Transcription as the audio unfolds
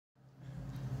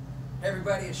Hey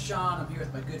everybody, it's Sean. I'm here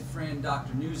with my good friend,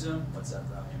 Dr. Nuzum. What's up,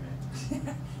 bro? Hey,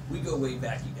 man. We go way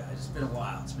back, you guys. It's been a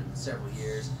while. It's been several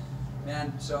years.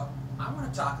 Man, so I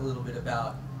want to talk a little bit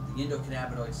about the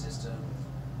endocannabinoid system.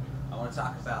 I want to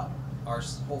talk about our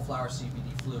whole flower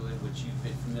CBD fluid, which you've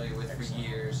been familiar with for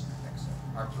years,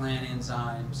 our plant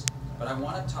enzymes. But I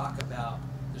want to talk about,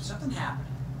 there's something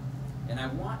happening. And I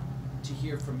want to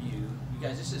hear from you. You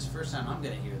guys, this is the first time I'm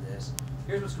going to hear this.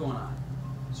 Here's what's going on.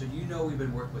 So you know we've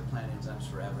been working with plant enzymes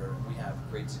forever, and we have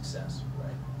great success,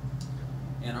 right?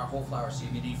 And our whole flower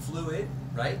CBD fluid,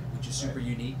 right, which is super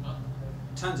unique,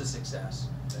 tons of success.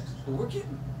 But we're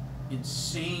getting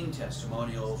insane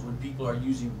testimonials when people are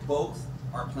using both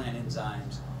our plant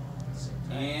enzymes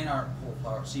and our whole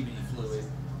flower CBD fluid.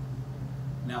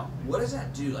 Now, what does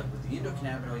that do, like with the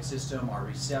endocannabinoid system, our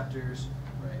receptors?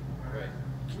 Right.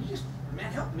 Can you just,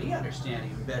 man, help me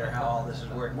understand even better how all this is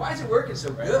working? Why is it working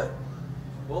so good?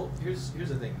 Well, here's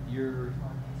the thing. Your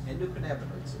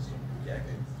endocannabinoid system,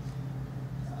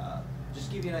 just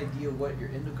to give you an idea of what your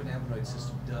endocannabinoid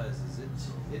system does, is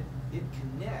it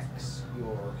connects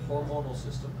your hormonal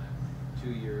system to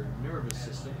your nervous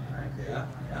system,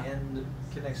 and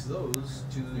connects those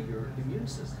to your immune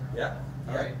system.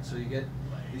 All right. So you get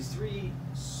these three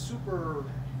super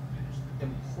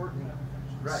important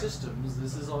systems.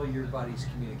 This is all your body's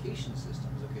communication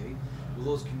systems. Okay. Well,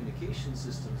 those communication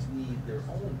systems need their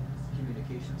own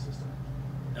communication system.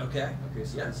 Okay.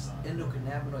 So this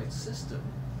endocannabinoid system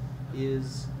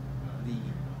is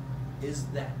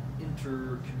that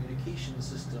intercommunication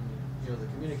system. You know, the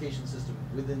communication system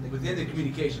within the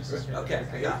communication system. Okay.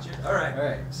 I got you. All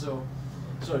right. So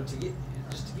to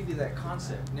give you that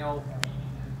concept. Now,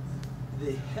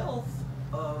 the health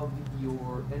of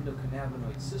your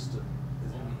endocannabinoid system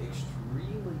is going to be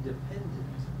extremely dependent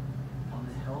on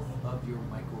the health of your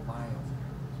microbiome.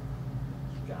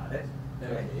 Got it.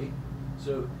 Okay.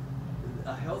 So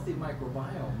a healthy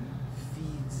microbiome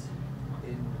feeds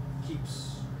and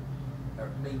keeps or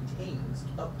maintains,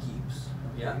 upkeeps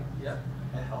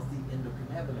a healthy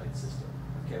endocannabinoid system.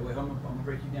 Okay, wait, I'm gonna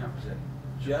break you down for a second.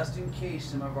 Just in case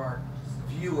some of our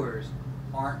viewers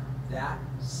aren't that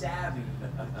savvy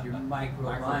with your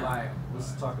microbiome.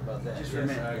 Let's talk about that. Just for a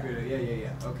minute.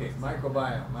 Yeah. Okay,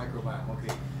 microbiome.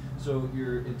 Okay, so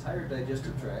your entire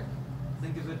digestive tract,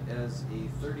 think of it as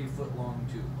a 30-foot long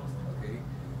tube. Okay,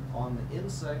 on the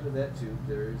inside of that tube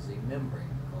there is a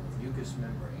membrane called the mucous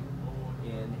membrane,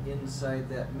 and inside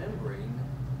that membrane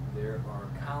there are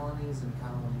colonies and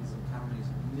colonies and colonies,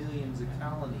 millions of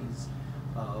colonies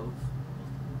of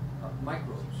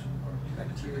microbes, or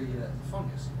bacteria and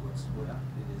fungus. What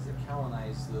it is that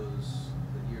colonize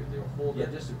their whole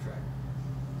digestive tract.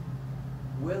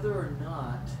 Whether or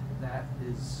not that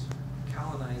is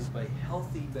colonized by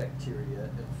healthy bacteria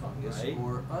and fungus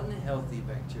or unhealthy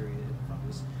bacteria and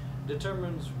fungus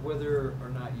determines whether or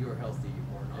not you're healthy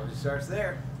or not. It starts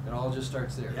there. It all just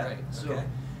starts there, right? Okay.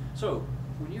 So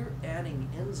when you're adding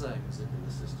enzymes into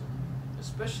the system,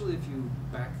 especially if you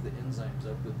back the enzymes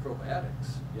up with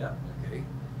probiotics. Okay.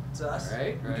 It's us.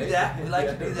 Right. We do that. We like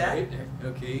to do that.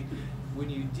 Okay. When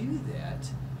you do that,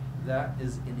 that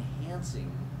is enhancing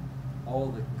all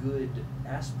the good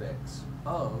aspects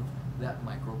of that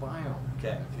microbiome.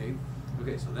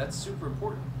 Okay. So that's super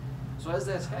important. So as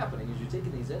that's happening, as you're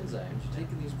taking these enzymes, you're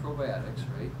taking these probiotics,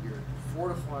 right? You're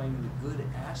fortifying the good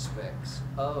aspects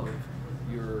of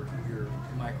your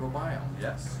microbiome.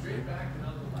 Yes. Okay.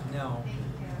 Now,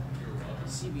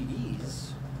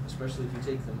 CBDs, especially if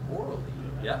you take them orally,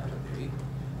 okay,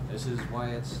 this is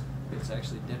why it's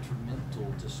actually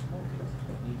detrimental to smoking.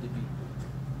 You need to be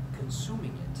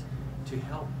consuming it to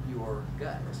help your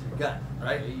gut.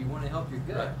 Right? Okay? You want to help your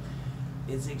gut.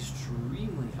 It's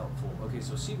extremely helpful. Okay,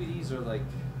 so CBDs are like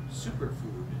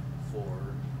superfood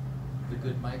for the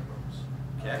good microbes.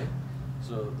 Okay.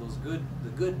 So the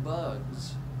good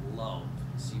bugs love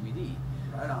CBD.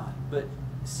 Right on. But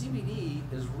CBD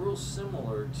is real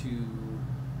similar to,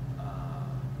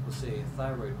 let's say,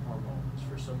 thyroid hormones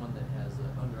for someone that has an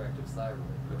underactive thyroid.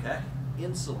 Okay.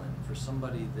 Insulin for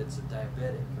somebody that's a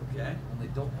diabetic. Okay. When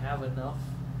they don't have enough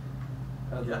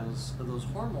of those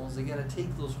hormones, they got to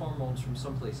take those hormones from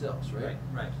someplace else, right?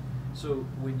 Right. So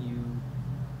when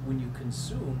you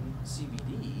consume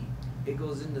CBD, it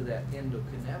goes into that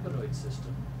endocannabinoid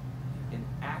system and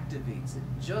activates it,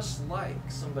 just like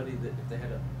somebody that if they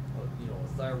had a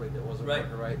thyroid that wasn't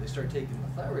working right, they start taking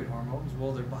the thyroid hormones,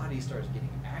 well, their body starts getting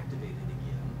activated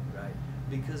again,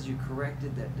 because you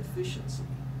corrected that deficiency.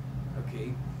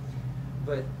 Okay,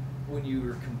 but when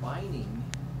you're combining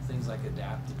things like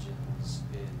adaptogens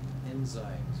and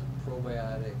enzymes and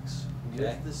probiotics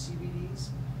with the CBDs,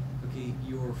 okay,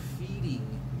 you're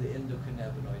feeding the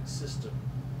endocannabinoid system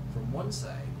from one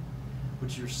side,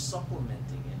 but you're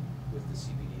supplementing it with the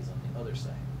CBDs on the other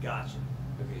side. Gotcha.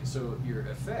 Okay, so your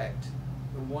effect,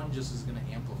 the one just is going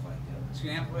to amplify the other. It's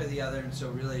going to amplify the other, and so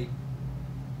really,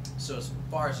 so as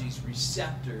far as these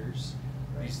receptors,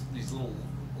 Right. these little,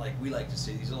 like we like to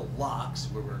say, these little locks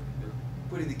where we're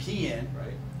putting the key in,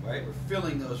 Right. right? We're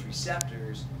filling those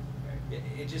receptors. Right.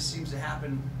 It just seems to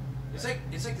happen. It's Right.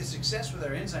 like the success with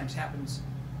our enzymes happens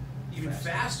even It's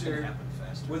faster gonna happen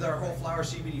faster. with our whole flower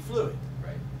CBD fluid,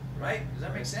 Right. right? Does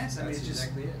that make sense? I mean, That's it's just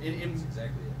exactly it. That's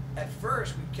exactly it. at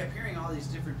first we kept hearing all these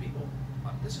different people,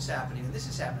 this is happening and this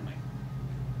is happening.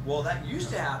 Well, that used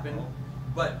to happen,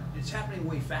 but it's happening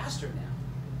way faster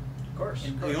now. Of course.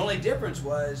 And the only difference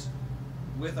was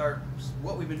with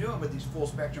what we've been doing with these full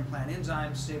spectrum plant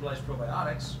enzymes, stabilized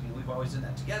probiotics. You know, we've always done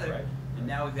that together, Right. and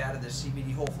now we've added this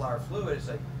CBD whole flower fluid. It's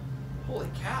like, holy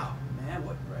cow, man!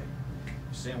 What? Right.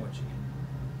 Sandwiching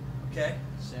it. Okay.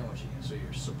 Sandwiching it. So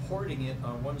you're supporting it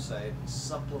on one side and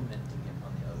supplementing it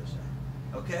on the other side.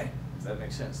 Okay. If that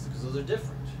makes sense, because those are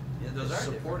different. Yeah, those are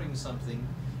supporting something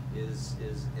is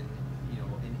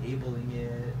enabling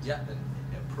it. Yeah.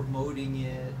 And promoting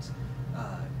it.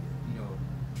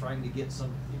 Trying to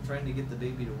get the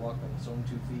baby to walk on its own 2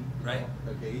 feet. Right.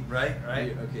 Okay. Right.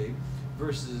 Right. Okay.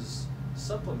 Versus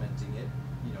supplementing it.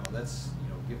 That's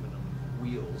giving them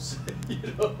wheels.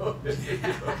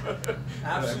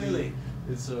 Absolutely. I mean?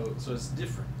 And so it's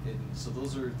different. And so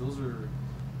those are.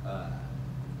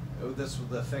 That's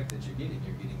the effect that you're getting.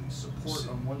 You're getting support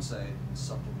on one side and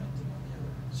supplementing on the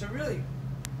other. So really,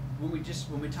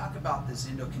 when we talk about this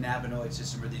endocannabinoid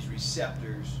system or these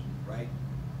receptors, right?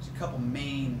 There's a couple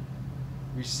main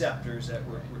receptors that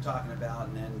we're talking about,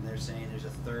 and then they're saying there's a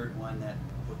third one that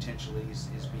potentially is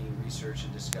being researched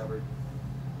and discovered.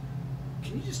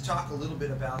 Can you just talk a little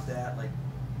bit about that? Like,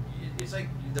 it's like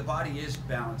the body is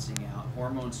balancing out.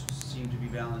 Hormones seem to be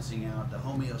balancing out. The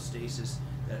homeostasis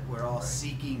that we're all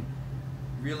seeking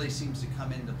really seems to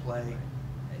come into play.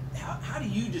 How do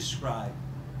you describe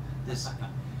this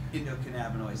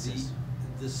endocannabinoid system?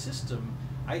 The system,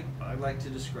 I like to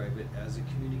describe it as a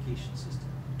communication system.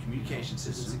 Communication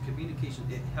system. It's a communication.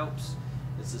 It helps.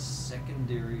 It's a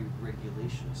secondary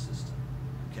regulation system.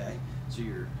 Okay. So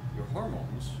your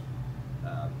hormones,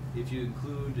 if you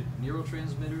include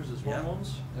neurotransmitters as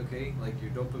hormones, okay, like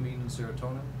your dopamine and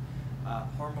serotonin,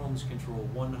 hormones control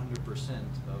 100%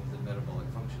 of the metabolic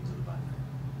functions of the body.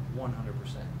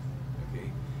 100%.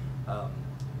 Okay.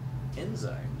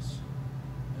 Enzymes.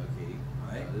 Okay.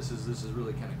 Right. This is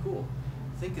really kind of cool.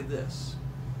 Think of this.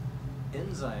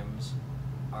 Enzymes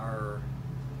are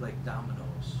like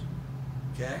dominoes.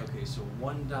 Okay. Okay, so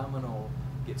one domino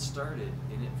gets started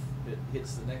and it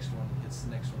hits the next one, hits the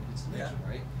next one, hits the next one,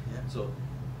 right? Yeah. So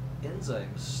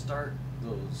enzymes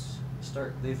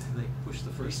they push the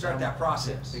first. They start domino. that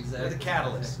process. Exactly. They're the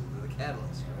catalyst. Exactly. They're the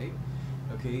catalyst, right?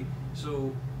 Okay,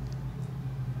 so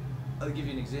I'll give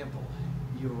you an example.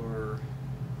 Your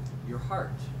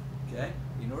heart. Okay.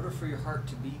 In order for your heart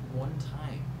to beat one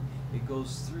time, it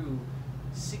goes through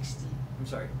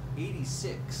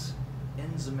 86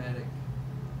 enzymatic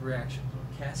reactions,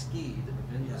 or cascade of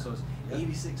enzymes. Yeah. So it's Yep.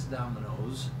 86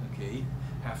 dominoes, okay,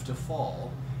 have to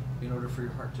fall in order for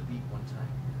your heart to beat one time.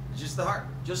 Just the heart.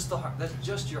 Just the heart. That's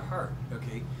just your heart,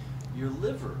 okay? Your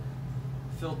liver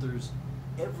filters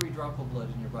every drop of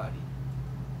blood in your body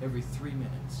every 3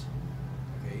 minutes,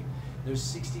 okay? There's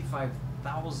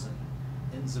 65,000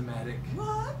 enzymatic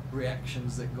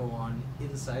reactions that go on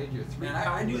inside your 3 Man,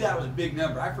 I knew that was a big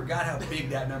number. I forgot how big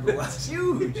that number was. It's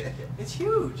huge. It's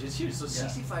huge. It's huge. So Yeah.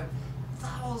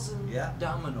 65,000 Yeah.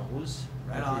 dominoes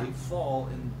Right on. fall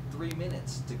in 3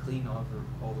 minutes to clean off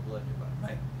all the blood in your body.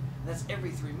 Right. And that's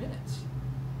every 3 minutes.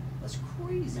 That's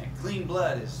crazy. Man, clean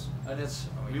blood is. And it's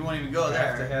We won't even go you there.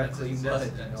 have to have That's- clean that's-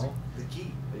 blood, that's you know. the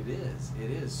key. It is. It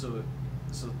is. So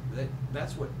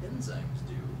that's what enzymes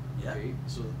do. Yeah. Okay.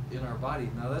 So in our body,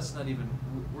 now that's not even.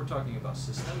 We're talking about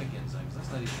systemic enzymes. That's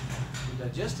not even the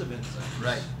digestive enzymes.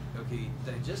 Right. Okay.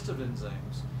 Digestive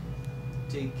enzymes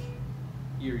take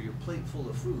your plate full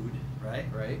of food. Right.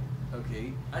 Right.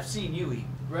 Okay. I've seen you eat.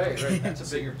 Right. That's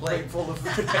a bigger plate. full of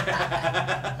food.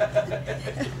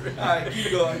 All right,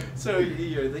 keep going. So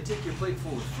they take your plate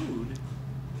full of food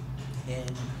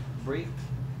and break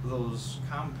those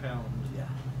compounds,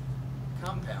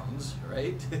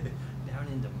 right, down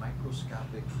into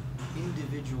microscopic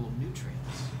individual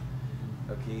nutrients.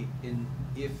 Okay, and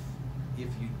if you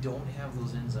don't have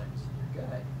those enzymes in your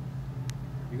gut,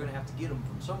 you're going to have to get them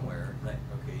from somewhere. Right.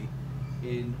 Okay,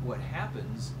 and what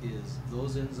happens is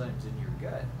those enzymes in your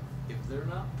gut, if they're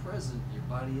not present, your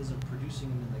body isn't producing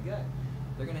them in the gut,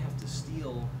 they're going to have to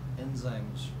steal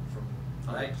enzymes from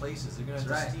other places. They're going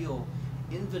to have to steal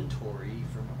inventory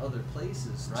from other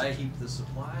places to keep the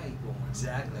supply going.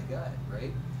 Exactly. In the gut,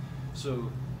 right?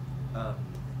 So,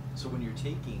 so when you're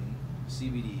taking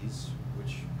CBDs,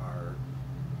 which are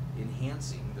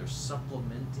enhancing, they're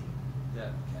supplementing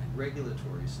that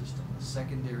regulatory system, the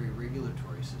secondary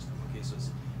regulatory system. Okay, so it's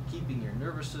keeping your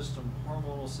nervous system,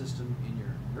 hormonal system, in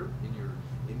your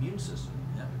immune system.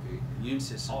 Okay, immune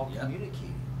system all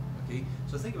communicating. Okay,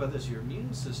 so think about this: your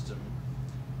immune system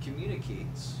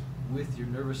communicates with your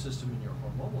nervous system and your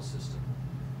hormonal system.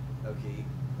 Okay,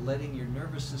 letting your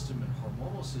nervous system and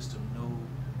hormonal system know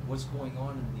what's going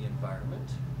on in the environment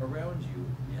around you,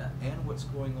 and what's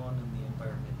going on in the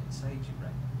environment inside you.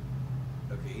 Right.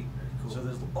 Okay. Cool. So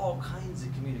there's all kinds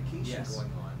of communication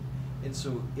going on, and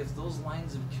so if those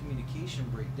lines of communication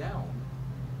break down,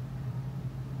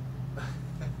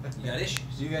 you got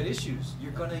issues. You got issues.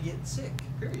 You're gonna get sick.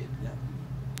 Period.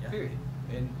 Yeah. Period.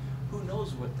 And who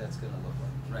knows what that's gonna look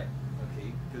like? Right.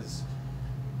 Okay. Because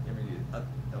I mean, a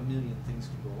million things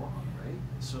can go wrong. Right.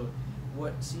 So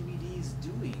what CBD is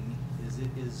doing is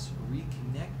it is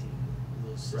reconnecting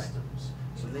those systems,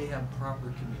 so they have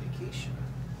proper communication.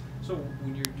 So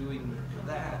when you're doing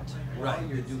that, while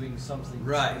you're doing something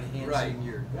enhancing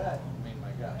your gut, I mean,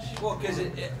 my gosh. Well, because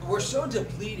we're so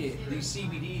depleted, these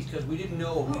CBDs, because we didn't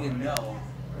know what we didn't know,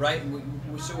 right?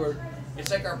 It's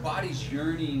like our body's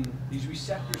yearning, these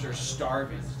receptors are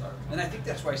starving. And I think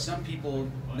that's why some people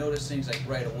notice things like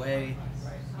right away.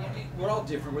 We're all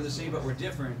different, we're the same, but we're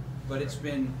different. But it's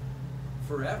been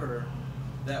forever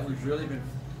that we've really been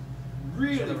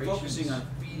focusing on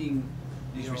feeding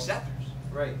these receptors.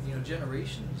 Right, you know,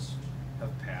 generations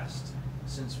have passed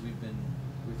since we've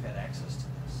had access to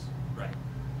this. Right.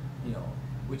 You know,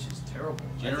 which is terrible.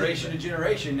 Generation to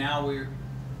generation, now we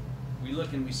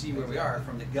look and we see where we are,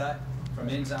 from the gut, from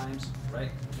enzymes,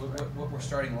 right? What we're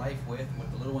starting life with,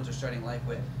 what the little ones are starting life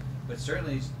with. But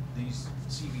certainly these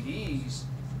CBDs,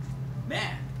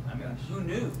 man, I mean, who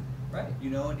knew? Right.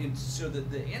 You know, and so the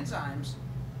enzymes,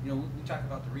 you know, we talk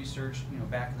about the research, you know,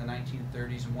 back in the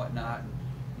 1930s and whatnot,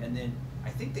 and then I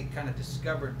think they kind of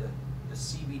discovered the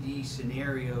CBD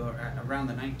scenario around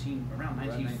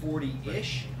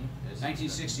 1940-ish,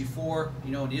 1964.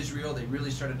 You know, in Israel, they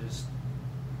really started to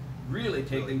really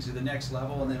take things to the next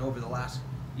level, and then over the last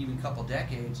even couple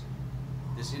decades,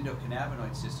 this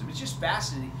endocannabinoid system. It's just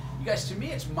fascinating, you guys. To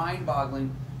me, it's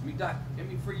mind-boggling. I mean, Doc. I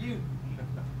mean, for you,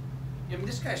 I mean,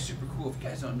 this guy's super cool. If you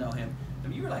guys don't know him, I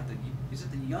mean, you were like is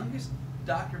it the youngest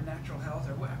doctor of natural health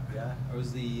or what? Yeah, I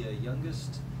was the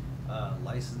youngest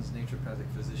licensed naturopathic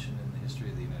physician in the history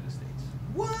of the United States.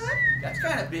 What? That's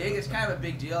kind of big. It's kind of a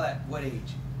big deal. At what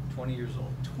age? 20 years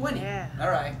old. 20? Yeah. All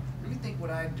right. Let me think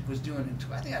what I was doing.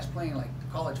 I think I was playing like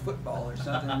college football or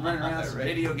something, running around some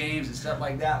video games and stuff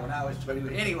like that when I was 20.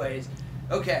 But anyways,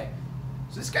 okay.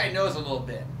 So this guy knows a little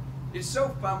bit. It's so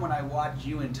fun when I watch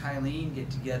you and Tylene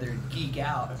get together and geek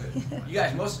out. You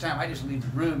guys, most of the time I just leave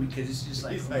the room because it's just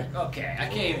like, okay, I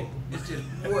can't even, it's just,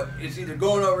 it's either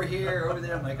going over here or over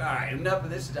there. I'm like, all right, enough of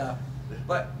this stuff.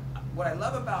 But what I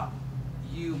love about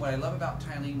you, what I love about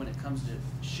Tylene when it comes to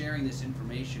sharing this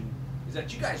information is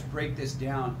that you guys break this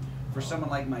down for someone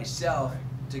like myself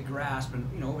to grasp. And,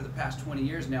 you know, over the past 20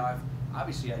 years now, I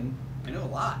know a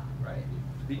lot. Right.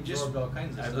 Absorbed all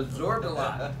kinds of I've stuff. absorbed a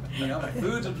lot. You know, my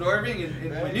food's absorbing,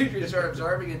 and my nutrients are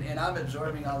absorbing, and I'm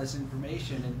absorbing all this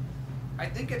information. And I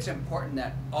think it's important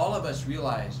that all of us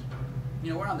realize,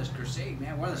 you know, we're on this crusade,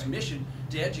 man. We're on this mission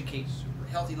to educate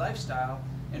healthy lifestyle.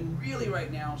 And really, right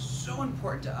now, so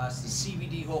important to us, the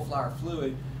CBD whole flower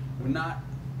fluid. We're not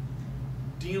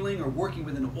dealing or working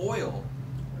with an oil,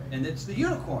 and it's the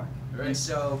unicorn. Right. And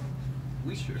so,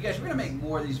 you guys, we're gonna make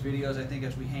more of these videos. I think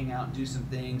as we hang out and do some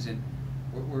things, and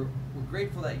we're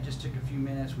grateful that you just took a few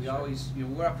minutes. We always, you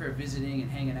know, we're up here visiting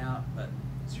and hanging out. But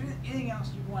is there anything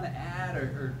else you want to add,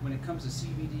 or when it comes to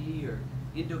CBD or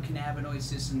endocannabinoid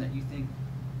system that you think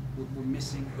we're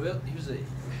missing? Well, here's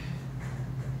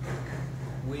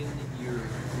when your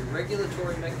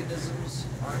regulatory mechanisms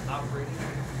aren't operating,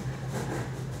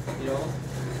 you know.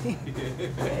 Hey,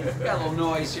 got a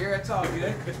little noise here. It's all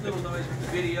good. A little noise with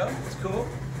the video. It's cool.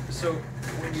 So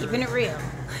when Keeping it real.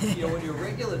 You know, when your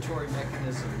regulatory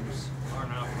mechanisms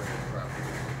aren't operating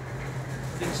properly,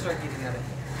 things start getting out of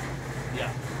hand.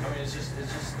 Yeah. I mean,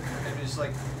 it's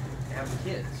like having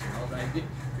kids. You know, if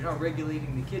you're not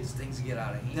regulating the kids, things get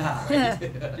out of hand.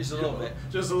 Right? Just a little bit.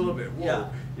 Just a little bit. Whoa. Yeah.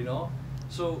 You know.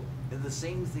 So the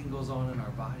same thing goes on in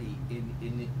our body.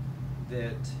 In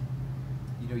that,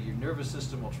 you know, your nervous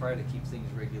system will try to keep things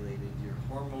regulated. Your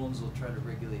hormones will try to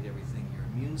regulate everything. Your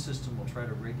immune system will try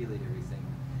to regulate everything.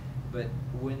 But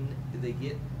when they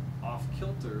get off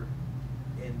kilter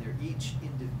and they're each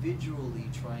individually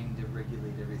trying to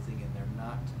regulate everything and they're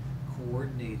not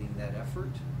coordinating that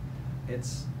effort,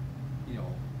 it's, you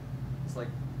know, it's like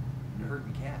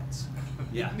herding cats.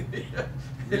 Yeah.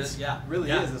 It's, Yeah. really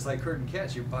Yeah. is. It's like herding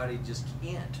cats. Your body just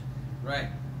can't Right.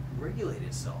 regulate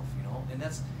itself, you know, and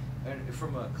that's, and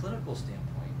from a clinical standpoint,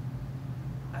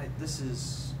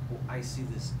 I see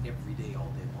this every day, all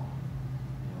day long.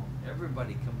 You know,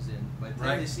 everybody comes in, by the time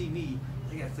Right. they see me,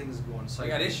 they got things going sideways.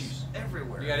 They got issues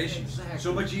everywhere. You got issues. Exactly.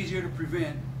 So much easier to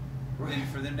prevent than Right.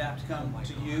 for them to have to come Oh my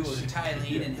to you or gosh. to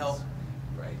Tylene and help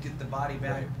Right. get the body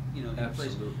back, Right. you know, in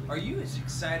place. Absolutely. Are you as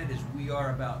excited as we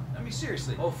are about? I mean,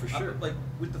 seriously. Oh, for sure. Like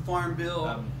with the farm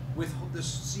bill, with the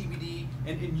CBD,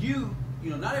 and you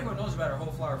know, not everyone knows about our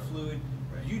whole flower fluid.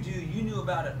 Right. You do. You knew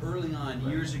about it early on,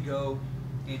 Right. years ago.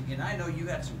 And I know you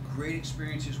had some great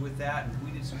experiences with that, and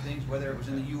we did some things, whether it was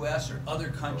in the U.S. or other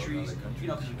countries, you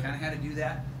know, because we kind of had to do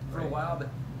that for a Right. while. But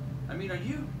I mean, are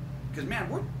you? Because man,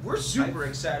 we're super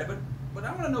excited, but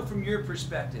I want to know from your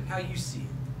perspective how you see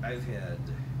it. I've had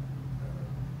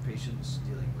patients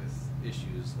dealing with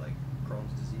issues like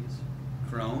Crohn's disease.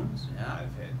 Crohn's, yeah.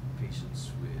 I've had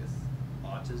patients with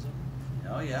autism.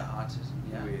 Oh yeah, autism,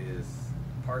 yeah. With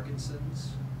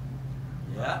Parkinson's.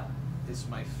 Yeah. It's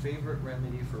my favorite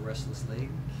remedy for restless leg.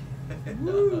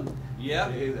 Woo. Yep.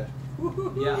 Okay, that-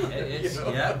 Yeah, it's, You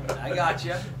know? yep, I got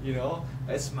you. You know,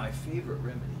 it's my favorite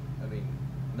remedy. I mean,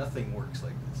 nothing works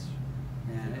like this.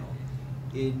 Man,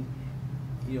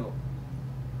 You know,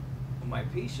 my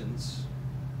patients,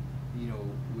 you know,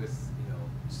 with, you know,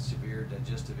 severe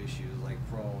digestive issues like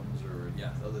Crohn's or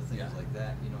Yeah. other things Yeah. like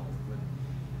that, you know, when,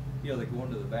 you know, they go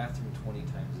into the bathroom 20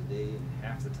 times a day and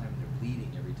half the time they're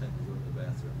bleeding every time they go to the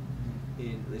bathroom.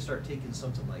 And they start taking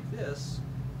something like this,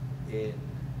 and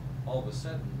all of a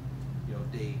sudden, you know,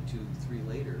 day 2, 3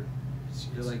 later,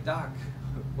 they're like, Doc,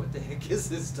 what the heck is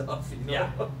this stuff? You know?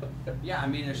 Yeah. Yeah, I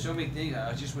mean, there's so many things. I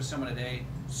was just with someone today,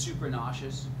 super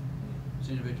nauseous. This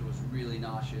individual was really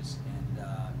nauseous, and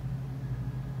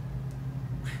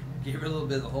gave her a little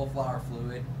bit of the whole flower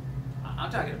fluid. I'm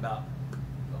talking about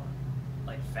gone,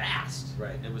 like fast.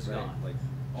 Right. It was right. gone. Like,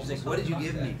 She's almost like, "What did you like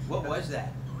give that." me? What was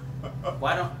that?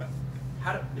 Why don't?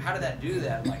 How did that do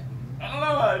that?" I'm like,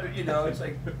 I don't know. You know, it's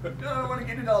like I don't want to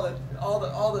get into all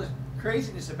the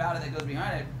craziness about it that goes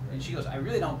behind it. And she goes, "I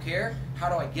really don't care. How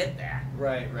do I get that?"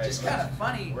 Right, right. Just kind of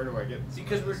funny. Where do I get this?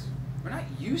 Because we're not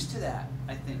used to that,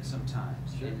 I think,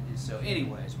 sometimes. Sure. And so,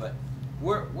 anyways, but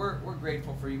we're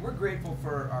grateful for you. We're grateful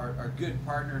for our good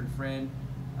partner and friend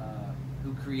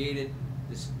who created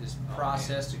this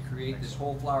process to create this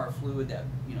whole flower fluid. That,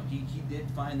 you know, he did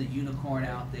find the unicorn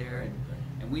out there,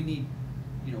 and we need,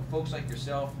 you know, folks like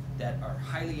yourself that are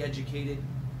highly educated.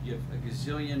 You have a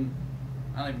gazillion.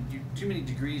 I don't even, too many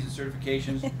degrees and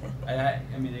certifications. I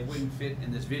mean, they wouldn't fit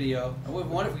in this video. I would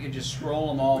wonder if we could just scroll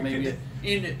them all, maybe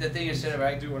in the thing instead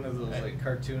of do one of those like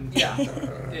cartoons. Yeah,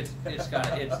 it's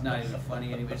not even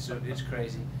funny anyway. So it's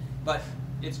crazy, but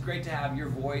it's great to have your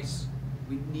voice.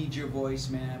 We need your voice,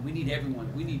 man. We need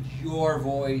everyone. We need your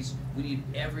voice. We need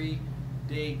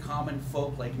everyday common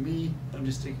folk like me. I'm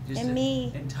just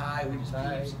me. and Ty. We just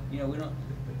Ty. peeps. You know, we don't.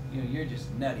 You know, you're just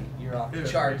nutty. You're off the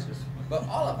charts. But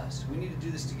all of us, we need to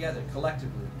do this together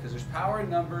collectively, because there's power in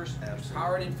numbers, there's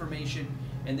power in information,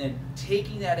 and then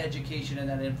taking that education and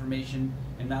that information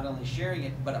and not only sharing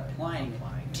it, but applying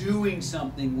it, doing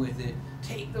something with it.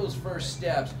 Take those first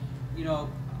steps. You know,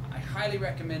 I highly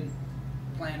recommend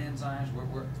plant enzymes.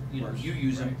 You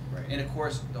use them, Right. and of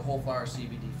course the whole flower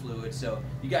CBD fluid. So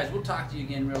you guys, we'll talk to you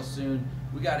again real soon.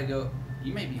 We got to go.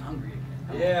 You may be hungry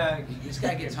again. Yeah. This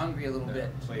guy gets hungry a little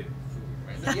bit. Plate of food.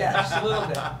 Yeah, just a little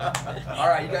bit. All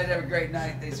right, you guys have a great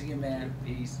night. Thanks again, man.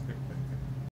 Peace.